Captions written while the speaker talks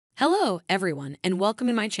Hello, everyone, and welcome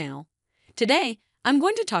to my channel. Today, I'm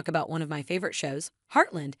going to talk about one of my favorite shows,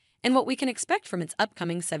 Heartland, and what we can expect from its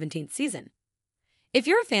upcoming 17th season. If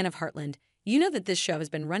you're a fan of Heartland, you know that this show has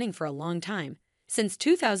been running for a long time, since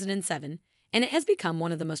 2007, and it has become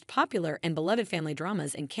one of the most popular and beloved family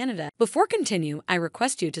dramas in Canada. Before continue, I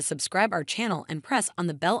request you to subscribe our channel and press on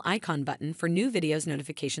the bell icon button for new videos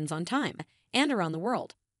notifications on time and around the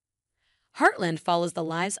world. Heartland follows the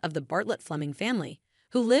lives of the Bartlett Fleming family,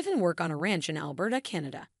 who live and work on a ranch in Alberta,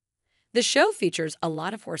 Canada. The show features a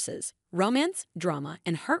lot of horses, romance, drama,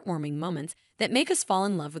 and heartwarming moments that make us fall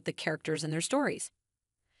in love with the characters and their stories.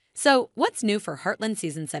 So, what's new for Heartland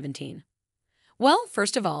Season 17? Well,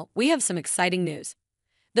 first of all, we have some exciting news.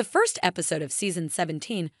 The first episode of Season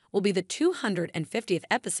 17 will be the 250th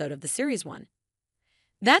episode of the Series 1.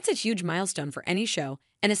 That's a huge milestone for any show,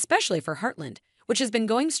 and especially for Heartland, which has been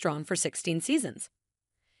going strong for 16 seasons.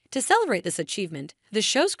 To celebrate this achievement, the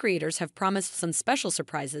show's creators have promised some special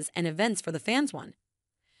surprises and events for the fans.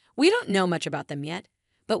 We don't know much about them yet,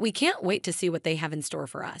 but we can't wait to see what they have in store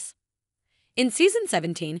for us. In Season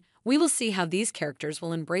 17, we will see how these characters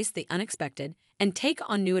will embrace the unexpected and take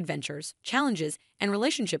on new adventures, challenges, and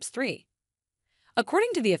relationships. 3. According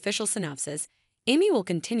to the official synopsis, Amy will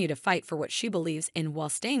continue to fight for what she believes in while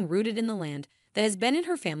staying rooted in the land that has been in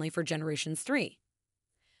her family for generations. 3.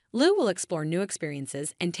 Lou will explore new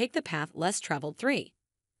experiences and take the path less traveled. 3.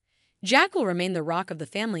 Jack will remain the rock of the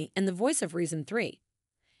family and the voice of reason. 3.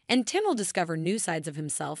 And Tim will discover new sides of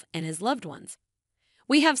himself and his loved ones.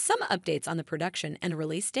 We have some updates on the production and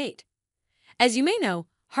release date. As you may know,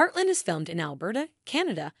 Heartland is filmed in Alberta,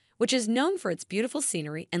 Canada, which is known for its beautiful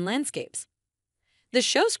scenery and landscapes. The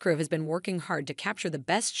show's crew has been working hard to capture the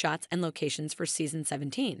best shots and locations for Season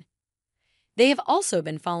 17. They have also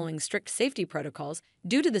been following strict safety protocols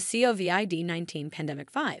due to the COVID-19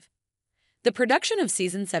 pandemic. 5. The production of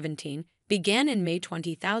Season 17 began in May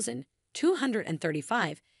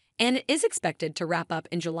 20,235, and it is expected to wrap up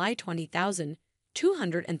in July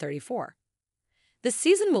 20,234. The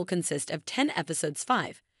season will consist of 10 episodes.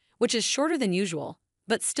 5, which is shorter than usual,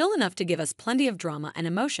 but still enough to give us plenty of drama and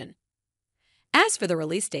emotion. As for the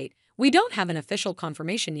release date, we don't have an official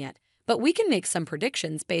confirmation yet, but we can make some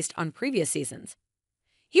predictions based on previous seasons.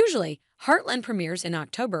 Usually, Heartland premieres in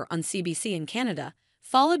October on CBC in Canada,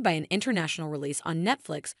 followed by an international release on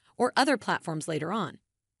Netflix or other platforms later on.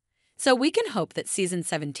 So we can hope that Season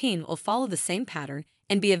 17 will follow the same pattern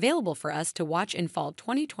and be available for us to watch in fall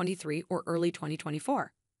 2023 or early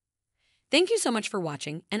 2024. Thank you so much for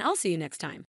watching, and I'll see you next time.